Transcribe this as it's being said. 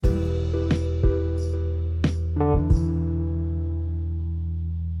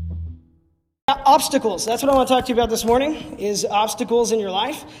obstacles. That's what I want to talk to you about this morning, is obstacles in your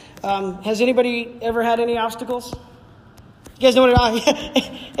life. Has anybody ever had any obstacles? You guys know what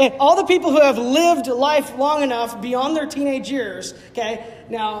it is? All the people who have lived life long enough beyond their teenage years, okay,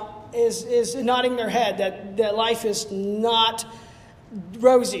 now is nodding their head that life is not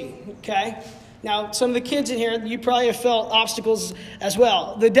rosy, okay? Now, some of the kids in here, you probably have felt obstacles as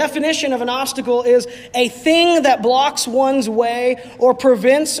well. The definition of an obstacle is a thing that blocks one's way or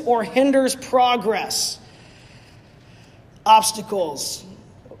prevents or hinders progress. Obstacles.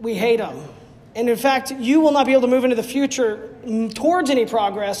 We hate them. And in fact, you will not be able to move into the future towards any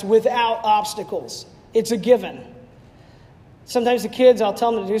progress without obstacles. It's a given. Sometimes the kids, I'll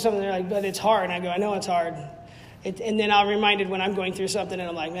tell them to do something, they're like, but it's hard. And I go, I know it's hard. And then I'm reminded when I'm going through something and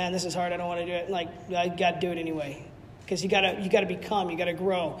I'm like, man, this is hard. I don't want to do it. Like, I got to do it anyway. Because you got to become, you got to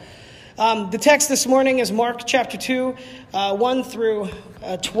grow. The text this morning is Mark chapter 2, 1 through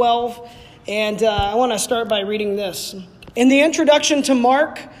 12. And I want to start by reading this. In the introduction to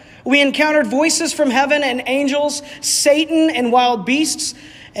Mark, we encountered voices from heaven and angels, Satan and wild beasts.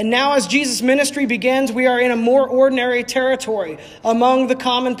 And now as Jesus' ministry begins, we are in a more ordinary territory among the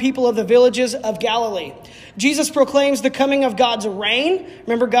common people of the villages of Galilee. Jesus proclaims the coming of God's reign.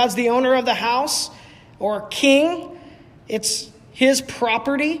 Remember, God's the owner of the house or king. It's his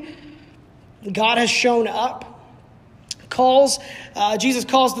property. God has shown up. Jesus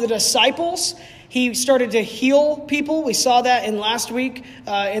calls the disciples. He started to heal people. We saw that in last week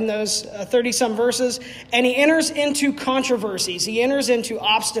in those 30-some verses. And he enters into controversies. He enters into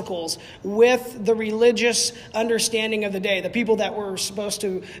obstacles with the religious understanding of the day. The people that were supposed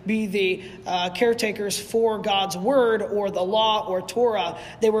to be the caretakers for God's word or the law or Torah.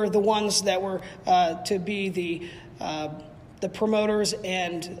 They were the ones that were to be the promoters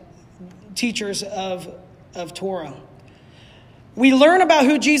and teachers of Torah. We learn about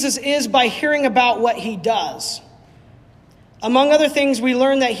who Jesus is by hearing about what he does. Among other things, we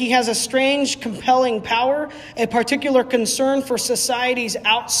learn that he has a strange, compelling power, a particular concern for society's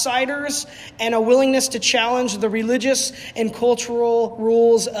outsiders, and a willingness to challenge the religious and cultural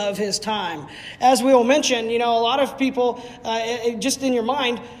rules of his time. As we will mention, a lot of people, just in your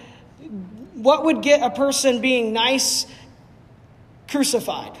mind, what would get a person being nice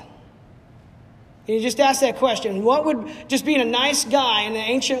crucified? You just ask that question. What would just being a nice guy in the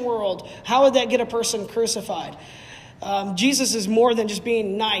ancient world, how would that get a person crucified? Jesus is more than just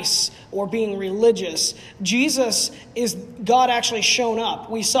being nice or being religious. Jesus is God actually shown up.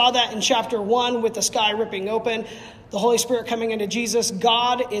 We saw that in chapter 1 with the sky ripping open, the Holy Spirit coming into Jesus.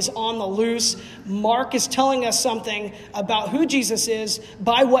 God is on the loose. Mark is telling us something about who Jesus is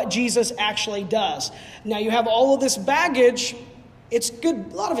by what Jesus actually does. Now you have all of this baggage. It's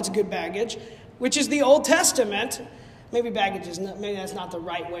good. A lot of it's good baggage, which is the Old Testament. Maybe that's not the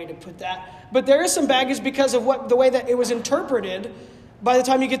right way to put that. But there is some baggage because of the way that it was interpreted by the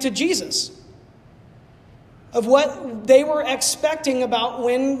time you get to Jesus. Of what they were expecting about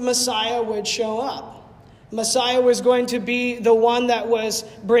when Messiah would show up. Messiah was going to be the one that was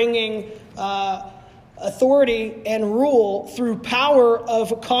bringing authority and rule through power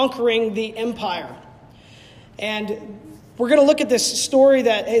of conquering the empire. And we're going to look at this story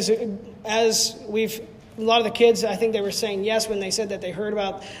that is, a lot of the kids, I think they were saying yes when they said that they heard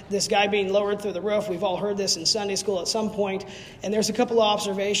about this guy being lowered through the roof. We've all heard this in Sunday school at some point. And there's a couple of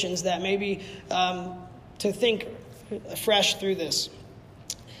observations that maybe to think fresh through this.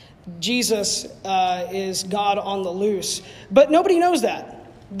 Jesus is God on the loose. But nobody knows that.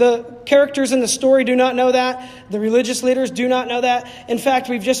 The characters in the story do not know that. The religious leaders do not know that. In fact,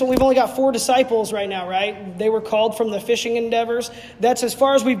 we've only got 4 disciples right now, right? They were called from the fishing endeavors. That's as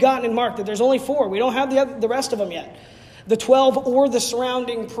far as we've gotten in Mark, that there's only 4. We don't have the rest of them yet. The 12 or the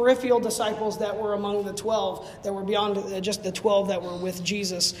surrounding peripheral disciples that were among the 12, that were beyond just the 12 that were with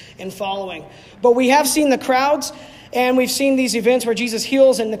Jesus and following. But we have seen the crowds. And we've seen these events where Jesus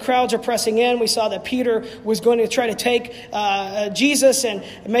heals and the crowds are pressing in. We saw that Peter was going to try to take Jesus and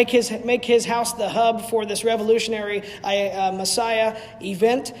make his house the hub for this revolutionary Messiah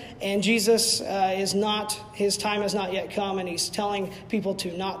event. And Jesus his time has not yet come, and he's telling people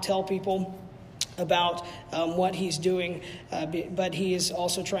to not tell people about what he's doing, but he is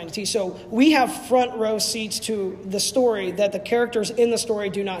also trying to teach. So we have front row seats to the story that the characters in the story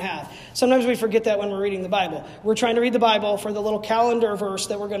do not have. Sometimes we forget that when we're reading the Bible. We're trying to read the Bible for the little calendar verse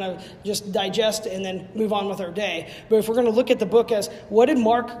that we're going to just digest and then move on with our day. But if we're going to look at the book as what did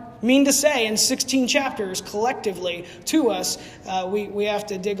Mark mean to say in 16 chapters collectively to us, we have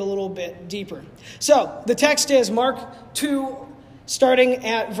to dig a little bit deeper. So the text is Mark 2, starting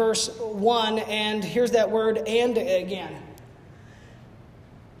at verse 1, and here's that word "and" again.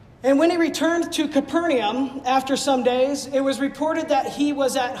 And when he returned to Capernaum after some days, it was reported that he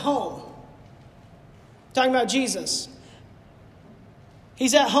was at home. Talking about Jesus.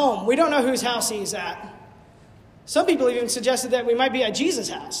 He's at home. We don't know whose house he's at. Some people even suggested that we might be at Jesus'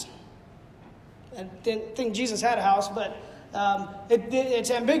 house. I didn't think Jesus had a house, but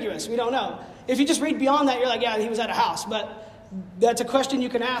it's ambiguous. We don't know. If you just read beyond that, you're like, yeah, he was at a house. But that's a question you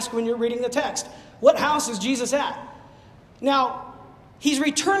can ask when you're reading the text. What house is Jesus at? Now, he's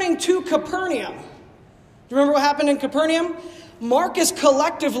returning to Capernaum. Do you remember what happened in Capernaum? Mark is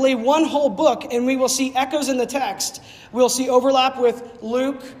collectively one whole book, and we will see echoes in the text. We'll see overlap with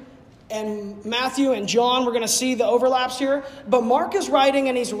Luke and Matthew and John. We're going to see the overlaps here. But Mark is writing,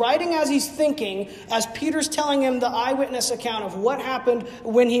 and he's writing as he's thinking, as Peter's telling him the eyewitness account of what happened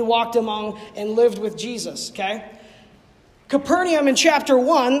when he walked among and lived with Jesus. Okay? Capernaum in chapter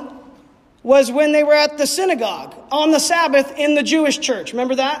 1 was when they were at the synagogue on the Sabbath in the Jewish church.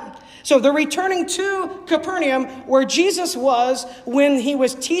 Remember that? So they're returning to Capernaum where Jesus was when he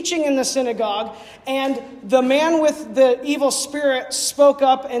was teaching in the synagogue, and the man with the evil spirit spoke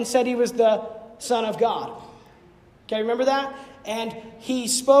up and said he was the Son of God. Okay, remember that? And he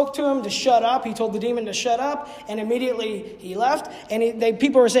spoke to him to shut up. He told the demon to shut up, and immediately he left. And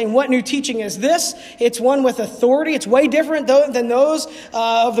people were saying, what new teaching is this? It's one with authority. It's way different than those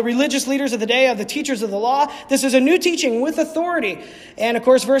of the religious leaders of the day, of the teachers of the law. This is a new teaching with authority. And of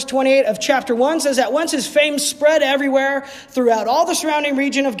course, verse 28 of chapter 1 says, at once his fame spread everywhere throughout all the surrounding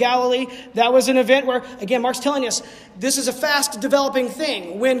region of Galilee. That was an event where, again, Mark's telling us, this is a fast developing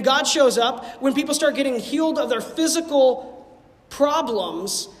thing. When God shows up, when people start getting healed of their physical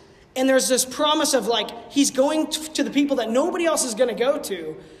problems, and there's this promise of like he's going to the people that nobody else is going to go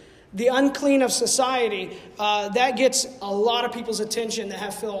to, the unclean of society, that gets a lot of people's attention that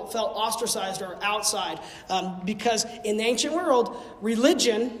have felt ostracized or outside, because in the ancient world,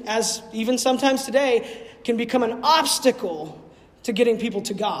 religion, as even sometimes today, can become an obstacle to getting people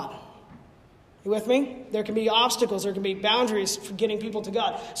to God. You with me? There can be obstacles. There can be boundaries for getting people to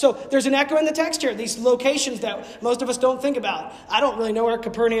God. So there's an echo in the text here. These locations that most of us don't think about. I don't really know where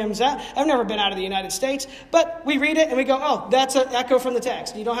Capernaum's at. I've never been out of the United States. But we read it and we go, oh, that's an echo from the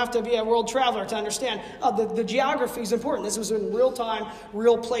text. You don't have to be a world traveler to understand. Oh, the geography is important. This was in real time,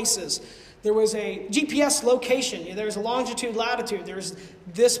 real places. There was a GPS location. There was a longitude, latitude. There's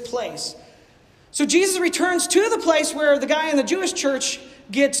this place. So Jesus returns to the place where the guy in the Jewish church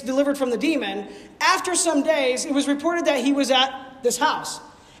gets delivered from the demon. After some days, it was reported that he was at this house.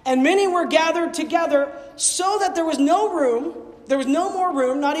 And many were gathered together so that there was no room. There was no more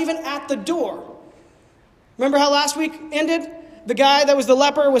room, not even at the door. Remember how last week ended? The guy that was the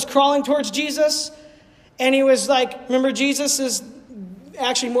leper was crawling towards Jesus. And he was like, remember, Jesus is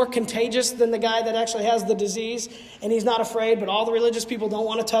actually more contagious than the guy that actually has the disease. And he's not afraid, but all the religious people don't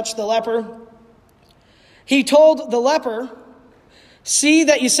want to touch the leper. He told the leper, see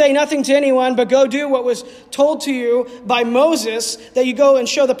that you say nothing to anyone, but go do what was told to you by Moses, that you go and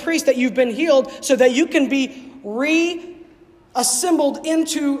show the priest that you've been healed so that you can be reassembled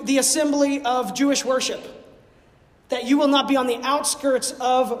into the assembly of Jewish worship. That you will not be on the outskirts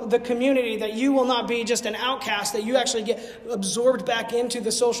of the community, that you will not be just an outcast, that you actually get absorbed back into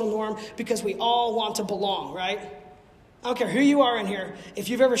the social norm because we all want to belong, right? I don't care who you are in here. If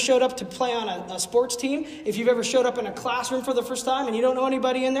you've ever showed up to play on a sports team, if you've ever showed up in a classroom for the first time and you don't know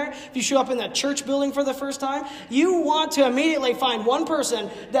anybody in there, if you show up in that church building for the first time, you want to immediately find one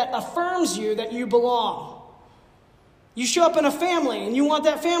person that affirms you that you belong. You show up in a family and you want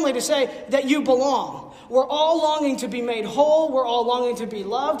that family to say that you belong. We're all longing to be made whole. We're all longing to be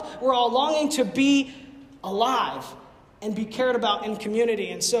loved. We're all longing to be alive and be cared about in community.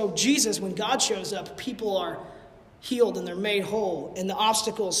 And so Jesus, when God shows up, people are healed and they're made whole, and the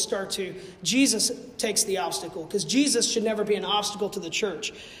obstacles Jesus takes the obstacle, because Jesus should never be an obstacle to the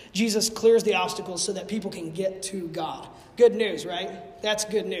church. Jesus clears the obstacles so that people can get to God. Good news, right? That's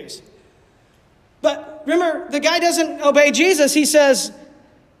good news. But remember, the guy doesn't obey Jesus. He says,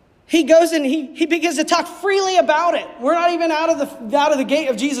 he goes and he begins to talk freely about it. We're not even out of the gate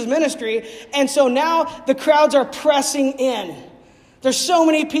of Jesus' ministry. And so now the crowds are pressing in. There's so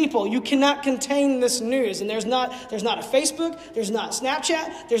many people. You cannot contain this news. And there's not a Facebook. There's not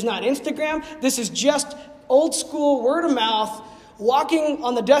Snapchat. There's not Instagram. This is just old school word of mouth, walking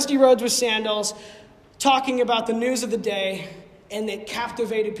on the dusty roads with sandals, talking about the news of the day. And it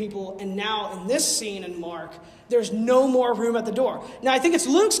captivated people. And now in this scene in Mark, there's no more room at the door. Now, I think it's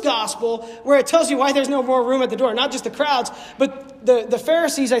Luke's gospel where it tells you why there's no more room at the door. Not just the crowds, but the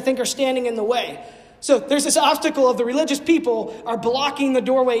Pharisees, I think, are standing in the way. So there's this obstacle of the religious people are blocking the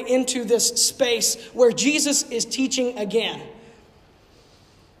doorway into this space where Jesus is teaching again.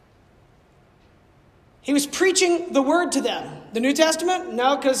 He was preaching the word to them. The New Testament?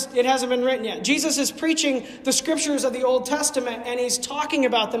 No, because it hasn't been written yet. Jesus is preaching the scriptures of the Old Testament, and he's talking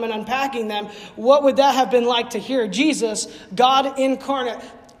about them and unpacking them. What would that have been like to hear Jesus, God incarnate,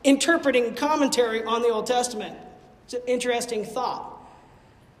 interpreting commentary on the Old Testament? It's an interesting thought.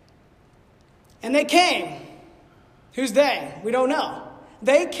 And they came. Who's they? We don't know.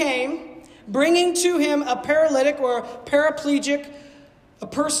 They came, bringing to him a paralytic or a paraplegic, a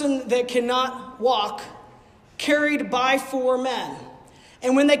person that cannot walk, carried by 4 men.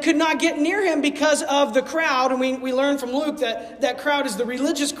 And when they could not get near him because of the crowd, and we learn from Luke that that crowd is the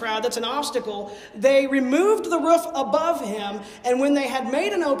religious crowd, that's an obstacle, they removed the roof above him, and when they had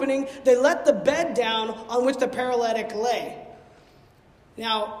made an opening, they let the bed down on which the paralytic lay.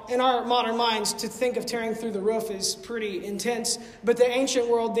 Now, in our modern minds, to think of tearing through the roof is pretty intense, but the ancient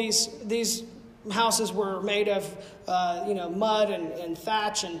world, these houses were made of mud and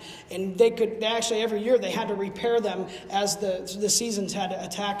thatch, and they actually every year they had to repair them as the seasons had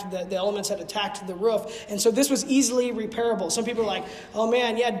attacked, the elements had attacked the roof, and so this was easily repairable. Some people are like, oh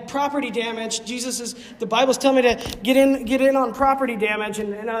man, you had property damage. The Bible's telling me to get in on property damage, and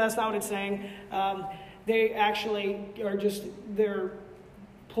no, that's not what it's saying. They actually they're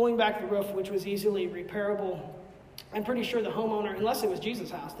pulling back the roof, which was easily repairable. I'm pretty sure the homeowner, unless it was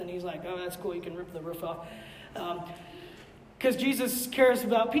Jesus' house, then he's like, oh, that's cool, you can rip the roof off. Because Jesus cares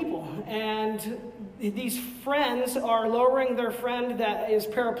about people. And these friends are lowering their friend that is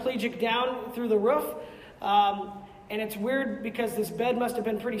paraplegic down through the roof. And it's weird because this bed must have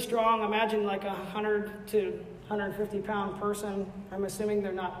been pretty strong. Imagine like 100 to 150-pound person. I'm assuming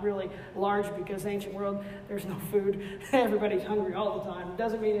they're not really large because ancient world, there's no food. Everybody's hungry all the time. It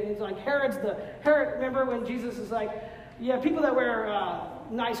doesn't mean it's like Herod, remember when Jesus is like, yeah, people that wear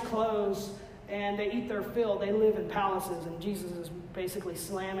nice clothes and they eat their fill, they live in palaces, and Jesus is basically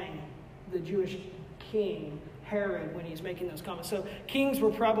slamming the Jewish king, Herod, when he's making those comments. So kings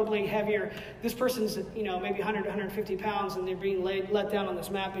were probably heavier. This person's, maybe 100 to 150 pounds, and they're being let down on this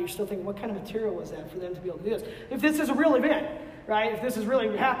mat, but you're still thinking, what kind of material was that for them to be able to do this? If this is a real event, right? If this is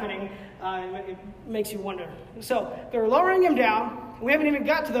really happening, it makes you wonder. So they're lowering him down. We haven't even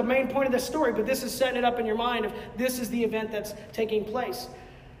got to the main point of this story, but this is setting it up in your mind of this is the event that's taking place.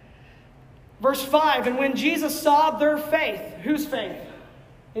 Verse 5, and when Jesus saw their faith, whose faith?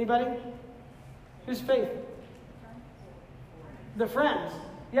 Anybody? Whose faith? The friends.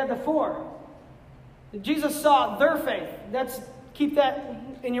 Yeah, the 4. Jesus saw their faith. Keep that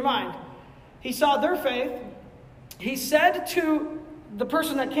in your mind. He saw their faith. He said to the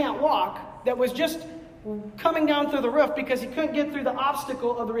person that can't walk, that was just coming down through the roof because he couldn't get through the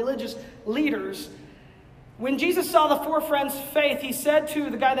obstacle of the religious leaders. When Jesus saw the 4 friends' faith, he said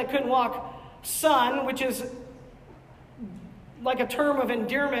to the guy that couldn't walk, son, which is like a term of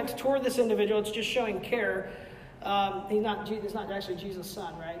endearment toward this individual. It's just showing care. It's not actually Jesus'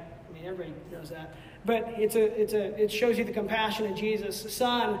 son, right? I mean, everybody knows that. But it shows you the compassion of Jesus.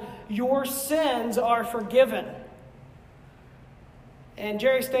 Son, your sins are forgiven. And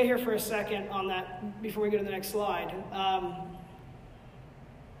Jerry, stay here for a second on that before we go to the next slide.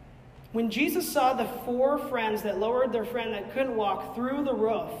 When Jesus saw the 4 friends that lowered their friend that couldn't walk through the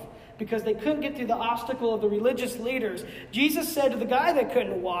roof because they couldn't get through the obstacle of the religious leaders, Jesus said to the guy that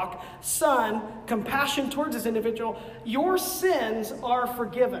couldn't walk, son, compassion towards this individual, your sins are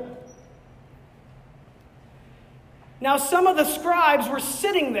forgiven. Now, some of the scribes were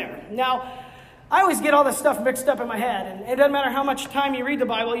sitting there. Now, I always get all this stuff mixed up in my head, and it doesn't matter how much time you read the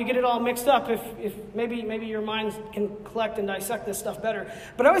Bible, you get it all mixed up if maybe your minds can collect and dissect this stuff better.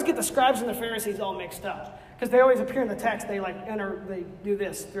 But I always get the scribes and the Pharisees all mixed up because they always appear in the text. They they do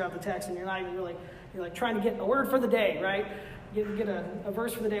this throughout the text, and you're not even really, you're like trying to get a word for the day, right? You get a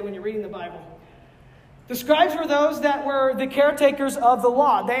verse for the day when you're reading the Bible. The scribes were those that were the caretakers of the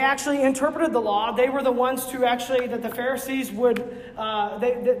law. They actually interpreted the law. They were the ones that the Pharisees would,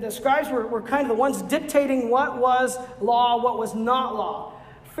 the scribes were kind of the ones dictating what was law, what was not law.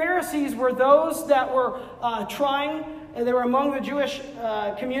 Pharisees were those that were and they were among the Jewish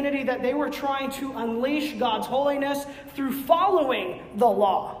community, that they were trying to unleash God's holiness through following the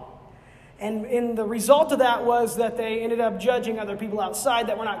law. And the result of that was that they ended up judging other people outside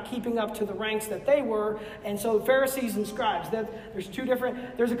that were not keeping up to the ranks that they were. And so Pharisees and scribes,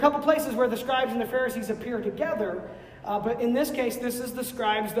 there's a couple places where the scribes and the Pharisees appear together. But in this case, this is the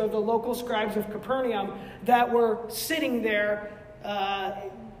scribes, the local scribes of Capernaum, that were sitting there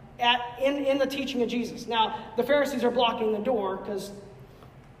in the teaching of Jesus. Now, the Pharisees are blocking the door because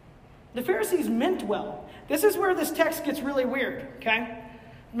the Pharisees meant well. This is where this text gets really weird, okay?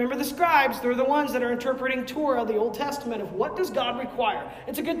 Remember the scribes, they're the ones that are interpreting Torah, the Old Testament, of what does God require.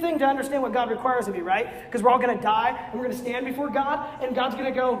 It's a good thing to understand what God requires of you, right? Because we're all going to die, and we're going to stand before God, and God's going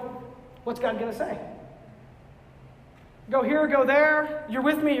to go, what's God going to say? Go here, go there, you're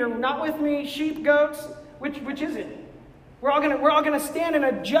with me, you're not with me, sheep, goats, which is it? We're all going to stand in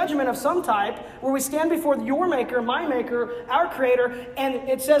a judgment of some type where we stand before your maker, my maker, our creator, and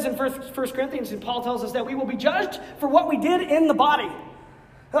it says in 1 Corinthians, and Paul tells us that we will be judged for what we did in the body.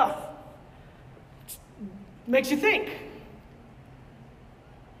 Makes you think.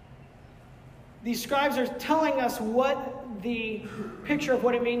 These scribes are telling us what the picture of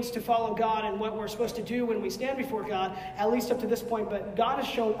what it means to follow God and what we're supposed to do when we stand before God, at least up to this point. But God has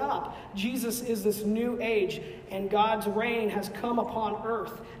shown up. Jesus is this new age, and God's reign has come upon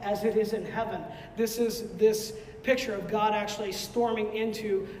earth as it is in heaven. This is this picture of God actually storming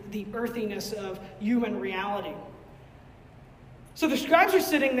into the earthiness of human reality. So the scribes are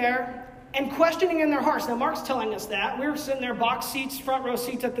sitting there and questioning in their hearts. Now, Mark's telling us that. We were sitting there, box seats, front row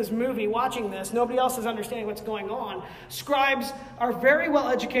seats at this movie, watching this. Nobody else is understanding what's going on. Scribes are very well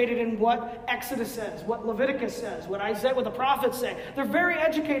educated in what Exodus says, what Leviticus says, what Isaiah, what the prophets say. They're very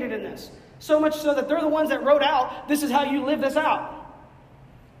educated in this. So much so that they're the ones that wrote out, this is how you live this out.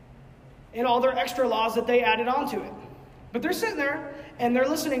 And all their extra laws that they added onto it. But they're sitting there, and they're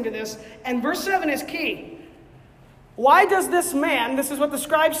listening to this. And verse 7 is key. Why does this man, this is what the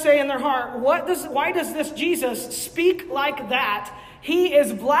scribes say in their heart, why does this Jesus speak like that? He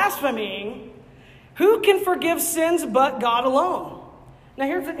is blaspheming. Who can forgive sins but God alone? Now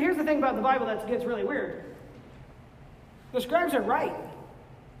here's the thing about the Bible that gets really weird. The scribes are right.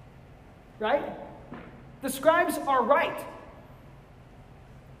 Right? The scribes are right.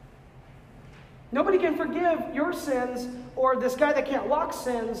 Nobody can forgive your sins or this guy that can't walk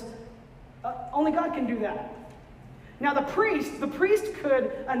sins. Only God can do that. Now the priest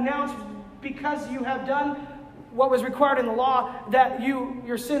could announce, because you have done what was required in the law, that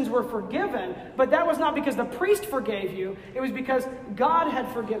your sins were forgiven. But that was not because the priest forgave you. It was because God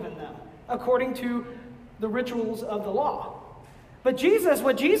had forgiven them, according to the rituals of the law. But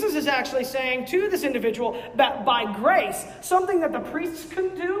what Jesus is actually saying to this individual, that by grace, something that the priests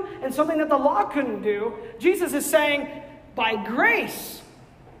couldn't do and something that the law couldn't do, Jesus is saying, by grace,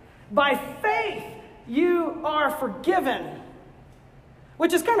 by faith, you are forgiven.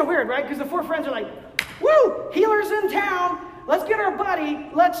 Which is kind of weird, right? Because the four friends are like, woo, healers in town. Let's get our buddy.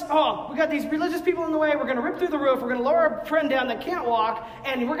 We got these religious people in the way. We're going to rip through the roof. We're going to lower our friend down that can't walk.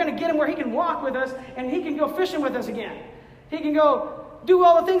 And we're going to get him where he can walk with us. And he can go fishing with us again. He can go do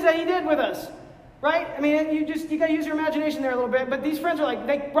all the things that he did with us. Right? I mean, you got to use your imagination there a little bit. But these friends are like,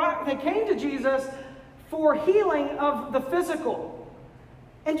 they came to Jesus for healing of the physical.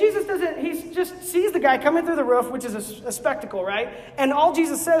 And Jesus he just sees the guy coming through the roof, which is a spectacle, right? And all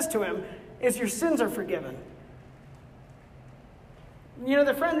Jesus says to him is, your sins are forgiven. You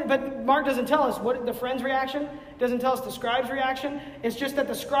know, but Mark doesn't tell us what the friend's reaction, doesn't tell us the scribe's reaction. It's just that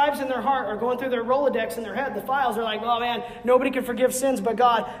the scribes in their heart are going through their Rolodex in their head, the files. They're like, oh man, nobody can forgive sins but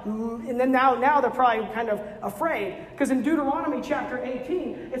God. And then now they're probably kind of afraid. Because in Deuteronomy chapter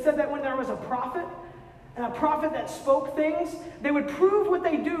 18, it said that when there was a prophet, and a prophet that spoke things, they would prove what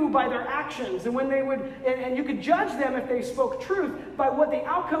they do by their actions. And and you could judge them if they spoke truth by what the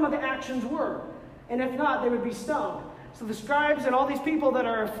outcome of the actions were. And if not, they would be stoned. So the scribes and all these people that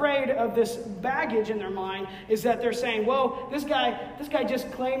are afraid of this baggage in their mind is that they're saying, whoa, this guy just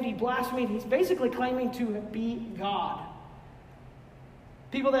claimed he blasphemed. He's basically claiming to be God.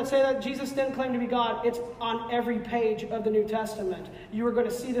 People that say that Jesus didn't claim to be God, it's on every page of the New Testament. You are going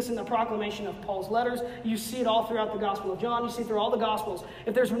to see this in the proclamation of Paul's letters. You see it all throughout the Gospel of John. You see it through all the Gospels.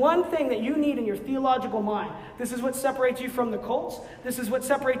 If there's one thing that you need in your theological mind, this is what separates you from the cults. This is what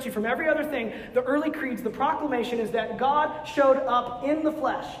separates you from every other thing. The early creeds, the proclamation is that God showed up in the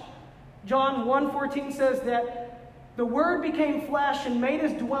flesh. John 1:14 says that the Word became flesh and made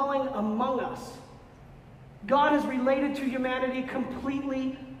his dwelling among us. God is related to humanity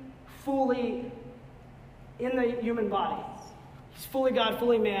completely, fully in the human body. He's fully God,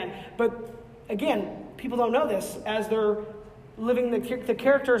 fully man. But again, people don't know this as they're living. The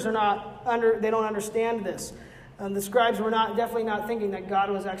characters are not they don't understand this. The scribes were definitely not thinking that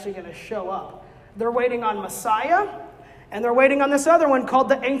God was actually going to show up. They're waiting on Messiah, and they're waiting on this other one called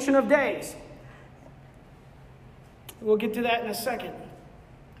the Ancient of Days. We'll get to that in a second.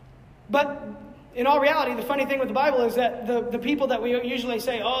 But in all reality, the funny thing with the Bible is that the people that we usually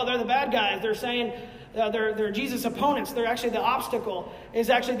say, oh, they're the bad guys, they're saying they're Jesus' opponents, they're actually the obstacle, is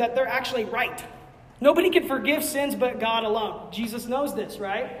actually that they're actually right. Nobody can forgive sins but God alone. Jesus knows this,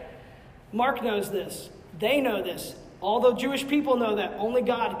 right? Mark knows this. They know this. All the Jewish people know that. Only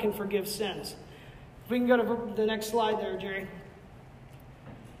God can forgive sins. If we can go to the next slide there, Jerry.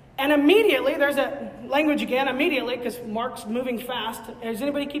 And immediately, there's that language again, immediately, because Mark's moving fast. Is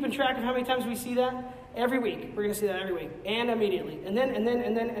anybody keeping track of how many times we see that? Every week. We're going to see that every week. And immediately. And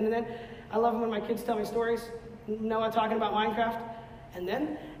then. I love when my kids tell me stories. Noah talking about Minecraft. And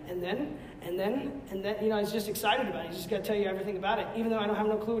then. He's just excited about it. He's just got to tell you everything about it, even though I don't have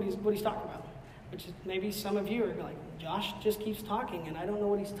no clue what he's talking about. Which is maybe some of you are like, Josh just keeps talking, and I don't know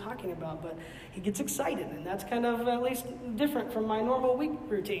what he's talking about, but he gets excited, and that's kind of at least different from my normal week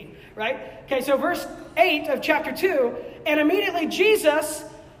routine, right? Okay, so verse 8 of chapter 2, and immediately Jesus,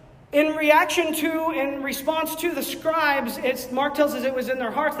 in response to the scribes, Mark tells us it was in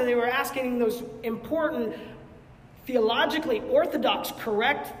their hearts that they were asking those important, theologically orthodox,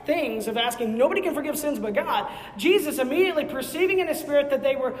 correct things of asking, nobody can forgive sins but God. Jesus, immediately perceiving in his spirit that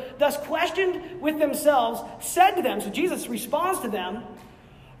they were thus questioned with themselves, said to them, so Jesus responds to them,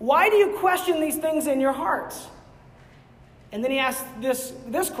 why do you question these things in your hearts? And then he asks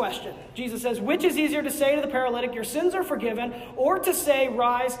this question. Jesus says, which is easier to say to the paralytic, your sins are forgiven, or to say,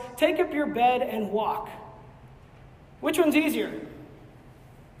 rise, take up your bed and walk? Which one's easier?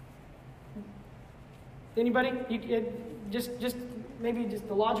 Anybody? Just maybe just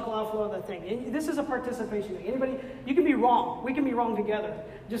the logical outflow of that thing. This is a participation thing. Anybody? You can be wrong. We can be wrong together.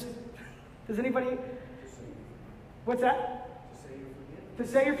 Does anybody? What's that? To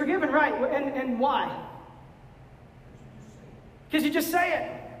say you're forgiven, right? And why? Because you just say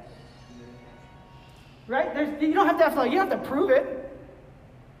it, right? You don't have to you don't have to prove it.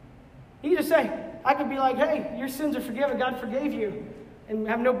 You just say, I could be like, hey, your sins are forgiven. God forgave you. And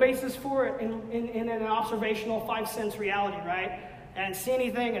have no basis for it in an observational 5 sense reality, right? I didn't see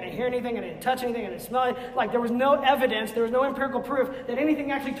anything, I didn't hear anything, I didn't touch anything, I didn't smell it. Like there was no evidence, there was no empirical proof that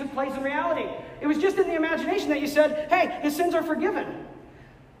anything actually took place in reality. It was just in the imagination that you said, hey, his sins are forgiven.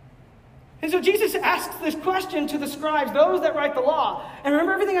 And so Jesus asks this question to the scribes, those that write the law. And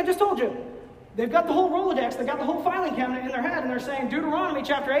remember everything I just told you. They've got the whole Rolodex, they've got the whole filing cabinet in their head, and they're saying, Deuteronomy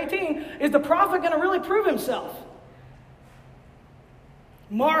chapter 18, is the prophet going to really prove himself?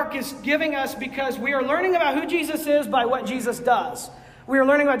 Mark is giving us, because we are learning about who Jesus is by what Jesus does. We are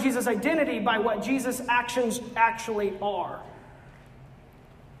learning about Jesus' identity by what Jesus' actions actually are.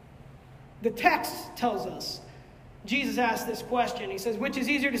 The text tells us, Jesus asked this question. He says, which is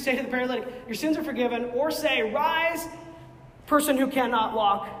easier to say to the paralytic, your sins are forgiven, or say, rise, person who cannot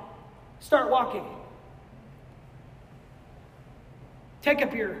walk, start walking. Take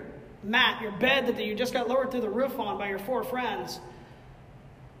up your mat, your bed that you just got lowered through the roof on by your 4 friends.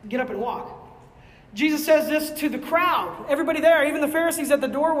 Get up and walk. Jesus says this to the crowd, everybody there, even the Pharisees at the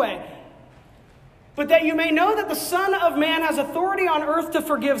doorway. But that you may know that the Son of Man has authority on earth to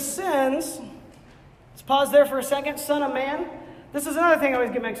forgive sins. Let's pause there for a second. Son of Man. This is another thing I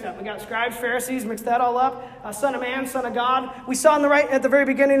always get mixed up. We got scribes, Pharisees, mixed that all up. Son of Man, Son of God. We saw at the very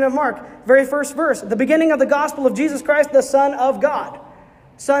beginning of Mark, very first verse, the beginning of the gospel of Jesus Christ, the Son of God.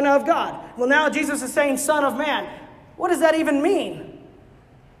 Son of God. Well, now Jesus is saying Son of Man. What does that even mean?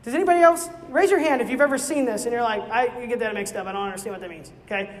 Does anybody else? Raise your hand if you've ever seen this and you're like, you get that mixed up. I don't understand what that means.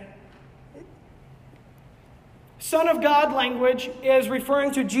 Okay? Son of God language is referring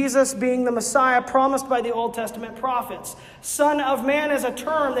to Jesus being the Messiah promised by the Old Testament prophets. Son of Man is a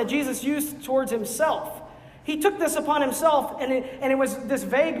term that Jesus used towards himself. He took this upon himself, and it was this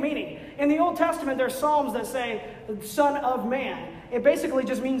vague meaning. In the Old Testament, there's psalms that say, Son of Man. It basically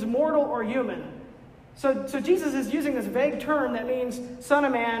just means mortal or human. So Jesus is using this vague term that means Son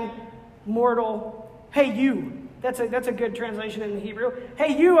of Man, mortal, hey you. That's a good translation in the Hebrew.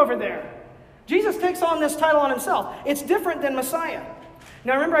 Hey you over there. Jesus takes on this title on himself. It's different than Messiah.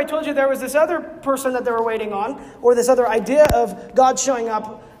 Now remember I told you there was this other person that they were waiting on, or this other idea of God showing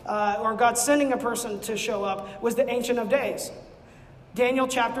up, or God sending a person to show up, was the Ancient of Days. Daniel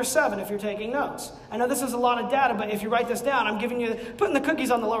chapter 7, if you're taking notes. I know this is a lot of data, but if you write this down, I'm putting the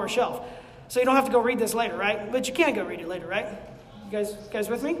cookies on the lower shelf. So you don't have to go read this later, right? But you can go read it later, right? You guys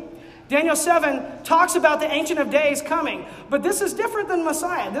with me? Daniel 7 talks about the Ancient of Days coming. But this is different than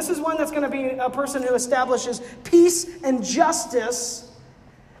Messiah. This is one that's going to be a person who establishes peace and justice.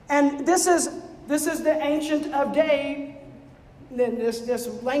 And this is the Ancient of Days. Then this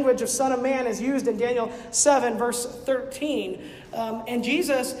language of Son of Man is used in Daniel 7, verse 13. And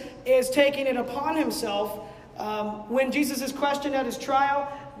Jesus is taking it upon himself. When Jesus is questioned at his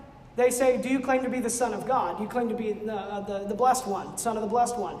trial, they say, do you claim to be the Son of God? Do you claim to be the Blessed One, Son of the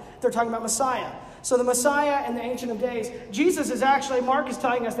Blessed One? They're talking about Messiah. So the Messiah and the Ancient of Days. Jesus is actually, Mark is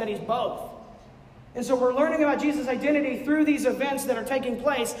telling us that he's both. And so we're learning about Jesus' identity through these events that are taking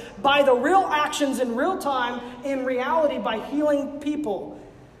place by the real actions in real time, in reality, by healing people.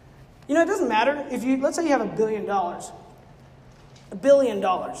 You know, it doesn't matter if let's say you have $1 billion. $1 billion. You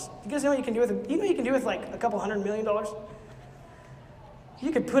guys know what you can do with it? You know what you can do with like a couple $100 million?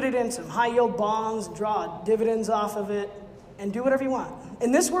 You could put it in some high-yield bonds, draw dividends off of it, and do whatever you want.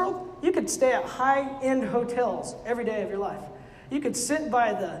 In this world, you could stay at high-end hotels every day of your life. You could sit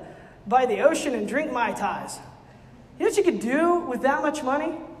by the ocean and drink Mai Tais. You know what you could do with that much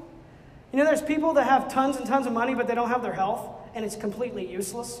money? You know, there's people that have tons and tons of money, but they don't have their health, and it's completely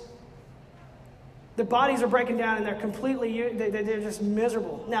useless. Their bodies are breaking down, and they're just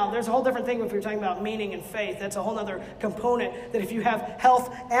miserable. Now, there's a whole different thing if you're talking about meaning and faith. That's a whole other component, that if you have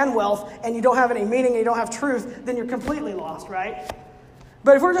health and wealth, and you don't have any meaning, and you don't have truth, then you're completely lost, right?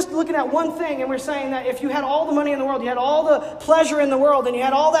 But if we're just looking at one thing, and we're saying that if you had all the money in the world, you had all the pleasure in the world, and you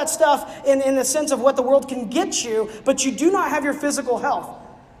had all that stuff in the sense of what the world can get you, but you do not have your physical health.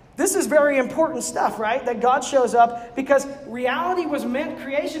 This is very important stuff, right? That God shows up because creation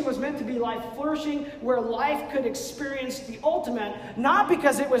was meant to be life flourishing, where life could experience the ultimate, not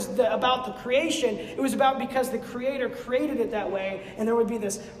because it was about the creation, it was because the Creator created it that way, and there would be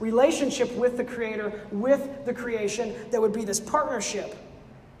this relationship with the Creator, with the creation, that would be this partnership.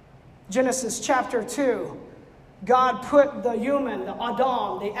 Genesis chapter 2. God put the human,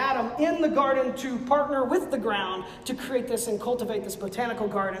 the Adam, in the garden to partner with the ground to create this and cultivate this botanical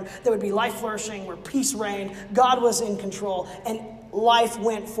garden that would be life flourishing, where peace reigned. God was in control, and life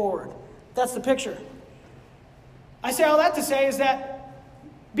went forward. That's the picture. I say all that to say is that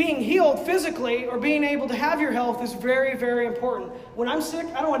being healed physically or being able to have your health is very, very important. When I'm sick,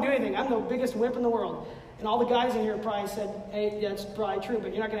 I don't want to do anything. I'm the biggest wimp in the world. And all the guys in here probably said, hey, that's probably true,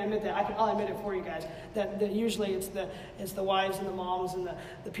 but you're not going to admit that. I'll admit it for you guys. That usually it's the wives and the moms and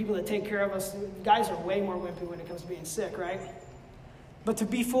the people that take care of us. Guys are way more wimpy when it comes to being sick, right? But to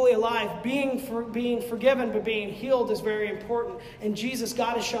be fully alive, being forgiven but being healed is very important. And Jesus,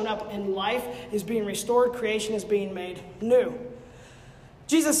 God has shown up, and life is being restored. Creation is being made new.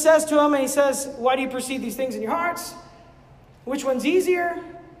 Jesus says to him, and he says, why do you perceive these things in your hearts? Which one's easier?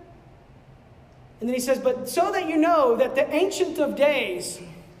 And then he says, but so that you know that the Ancient of Days,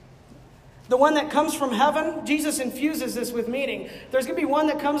 the one that comes from heaven, Jesus infuses this with meaning. There's going to be one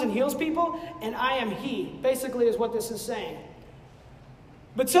that comes and heals people, and I am he, basically is what this is saying.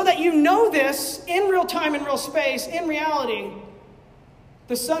 But so that you know this in real time, in real space, in reality,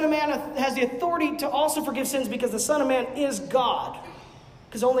 the Son of Man has the authority to also forgive sins, because the Son of Man is God,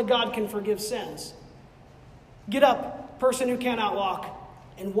 because only God can forgive sins. Get up, person who cannot walk,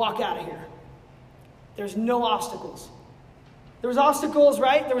 and walk out of here. There's no obstacles. There was obstacles,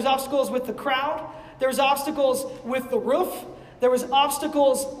 right? There was obstacles with the crowd. There was obstacles with the roof. There was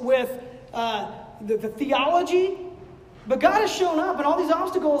obstacles with the theology. But God has shown up, and all these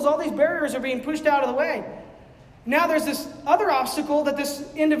obstacles, all these barriers are being pushed out of the way. Now there's this other obstacle that this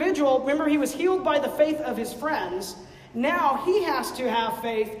individual, remember, he was healed by the faith of his friends. Now he has to have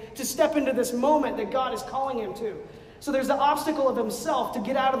faith to step into this moment that God is calling him to. So there's the obstacle of himself to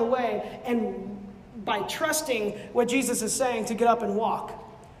get out of the way, and by trusting what Jesus is saying, to get up and walk.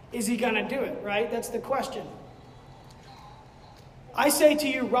 Is he going to do it, right? That's the question. I say to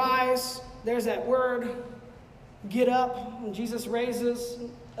you, rise. There's that word. Get up. And Jesus raises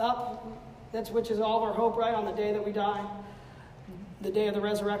up. That's which is all of our hope, right? On the day that we die. The day of the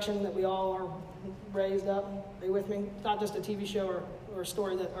resurrection, that we all are raised up. Are you with me? It's not just a TV show or a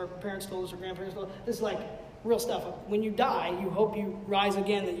story that our parents told us or grandparents told us. This is like real stuff. When you die, you hope you rise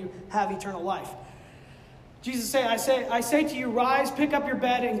again, that you have eternal life. Jesus said, I say to you, rise, pick up your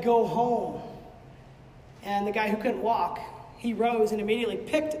bed, and go home. And the guy who couldn't walk, he rose and immediately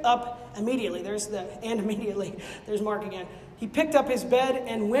there's Mark again. He picked up his bed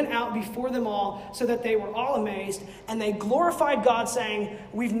and went out before them all, so that they were all amazed. And they glorified God, saying,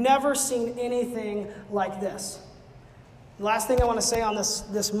 we've never seen anything like this. The last thing I want to say on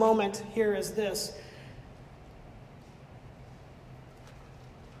this moment here is this.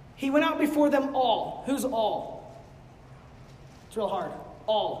 He went out before them all. Who's all? It's real hard.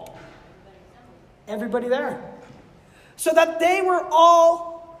 All. Everybody there. So that they were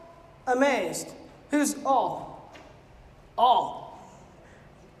all amazed. Who's all? All.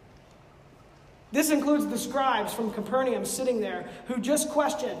 This includes the scribes from Capernaum sitting there, who just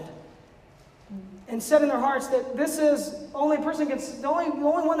questioned and said in their hearts that this is the only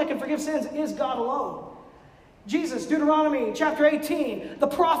one that can forgive sins is God alone. Jesus, Deuteronomy chapter 18, the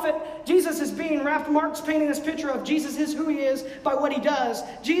prophet, Jesus is being wrapped. Mark's painting this picture of Jesus is who he is by what he does.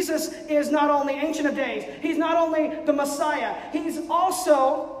 Jesus is not only Ancient of Days. He's not only the Messiah. He's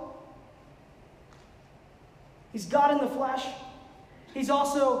also He's God in the flesh. He's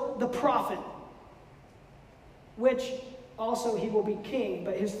also the prophet, which also he will be king,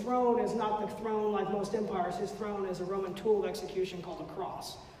 but his throne is not the throne like most empires. His throne is a Roman tool of execution called a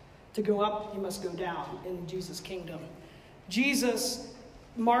cross. To go up, you must go down in Jesus' kingdom. Jesus,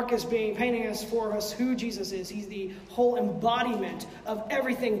 Mark is painting us for us who Jesus is. He's the whole embodiment of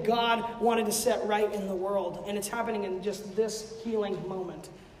everything God wanted to set right in the world. And it's happening in just this healing moment.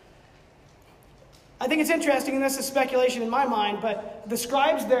 I think it's interesting, and this is speculation in my mind, but the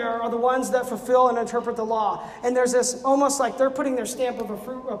scribes there are the ones that fulfill and interpret the law. And there's this almost like they're putting their stamp of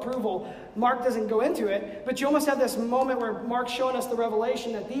approval. Mark doesn't go into it, but you almost have this moment where Mark's showing us the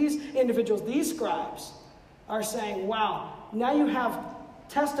revelation that these individuals, these scribes, are saying, wow, now you have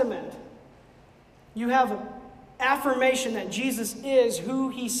testament. You have affirmation that Jesus is who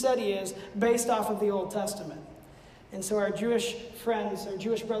he said he is based off of the Old Testament. And so our Jewish friends, our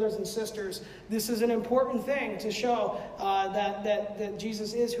Jewish brothers and sisters, this is an important thing to show that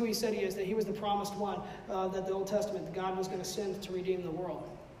Jesus is who he said he is, that he was the promised one, that the Old Testament, that God was going to send to redeem the world.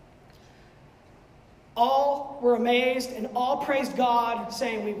 All were amazed and all praised God,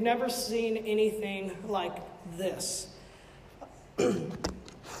 saying, we've never seen anything like this.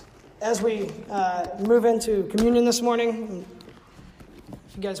 As we move into communion this morning,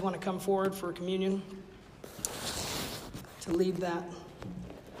 if you guys want to come forward for communion, to lead that.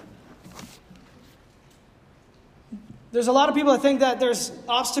 There's a lot of people that think that there's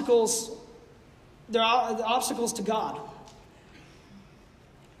obstacles. There are obstacles to God.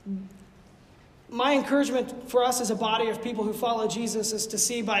 My encouragement for us as a body of people who follow Jesus is to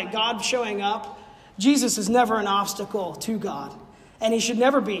see by God showing up, Jesus is never an obstacle to God. And he should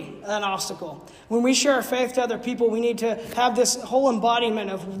never be an obstacle. When we share our faith to other people, we need to have this whole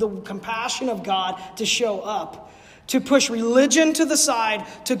embodiment of the compassion of God to show up. To push religion to the side,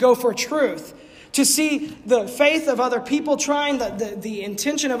 to go for truth, to see the faith of other people trying, the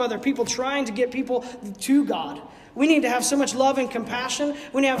intention of other people trying to get people to God. We need to have so much love and compassion.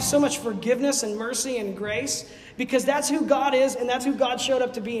 We need to have so much forgiveness and mercy and grace, because that's who God is, and that's who God showed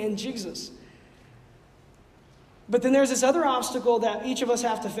up to be in Jesus. But then there's this other obstacle that each of us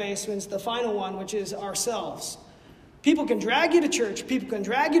have to face, and it's the final one, which is ourselves. People can drag you to church. People can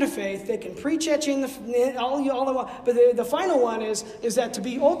drag you to faith. They can preach at you all they want. But the final one is that to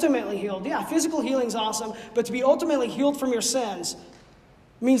be ultimately healed. Yeah, physical healing's awesome, but to be ultimately healed from your sins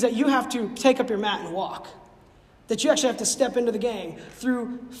means that you have to take up your mat and walk. That you actually have to step into the game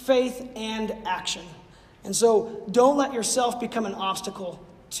through faith and action. And so don't let yourself become an obstacle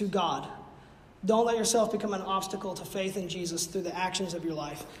to God. Don't let yourself become an obstacle to faith in Jesus through the actions of your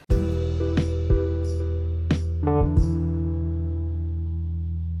life.